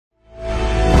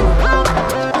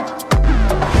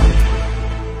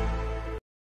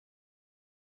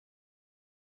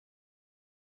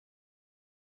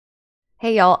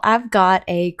Hey y'all, I've got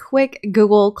a quick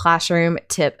Google Classroom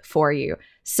tip for you.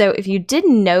 So if you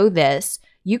didn't know this,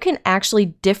 you can actually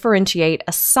differentiate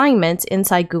assignments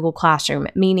inside Google Classroom,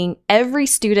 meaning every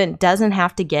student doesn't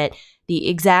have to get the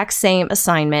exact same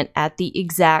assignment at the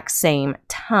exact same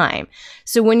time.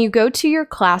 So when you go to your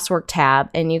classwork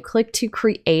tab and you click to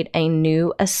create a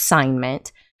new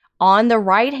assignment, on the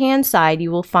right-hand side, you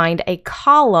will find a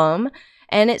column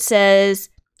and it says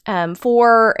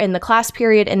for in the class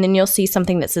period, and then you'll see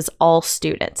something that says all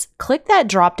students. Click that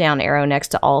drop down arrow next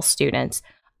to all students,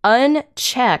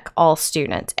 uncheck all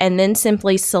students, and then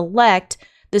simply select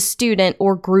the student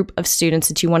or group of students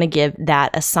that you want to give that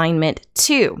assignment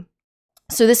to.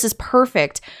 So this is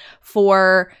perfect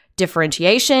for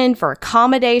differentiation, for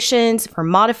accommodations, for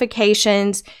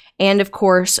modifications, and of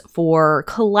course for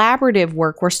collaborative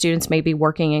work where students may be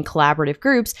working in collaborative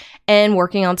groups and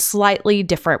working on slightly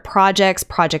different projects,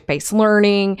 project-based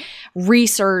learning,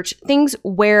 research, things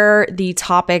where the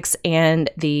topics and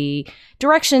the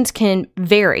directions can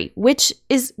vary, which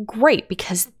is great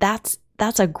because that's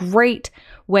a great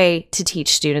way to teach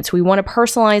students. We want to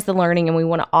personalize the learning and we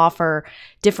want to offer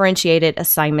differentiated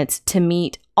assignments to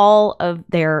meet all of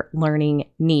their learning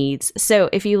needs. So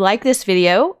if you like this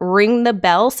video, ring the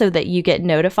bell so that you get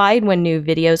notified when new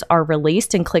videos are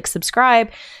released and click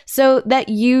subscribe so that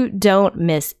you don't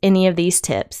miss any of these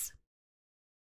tips.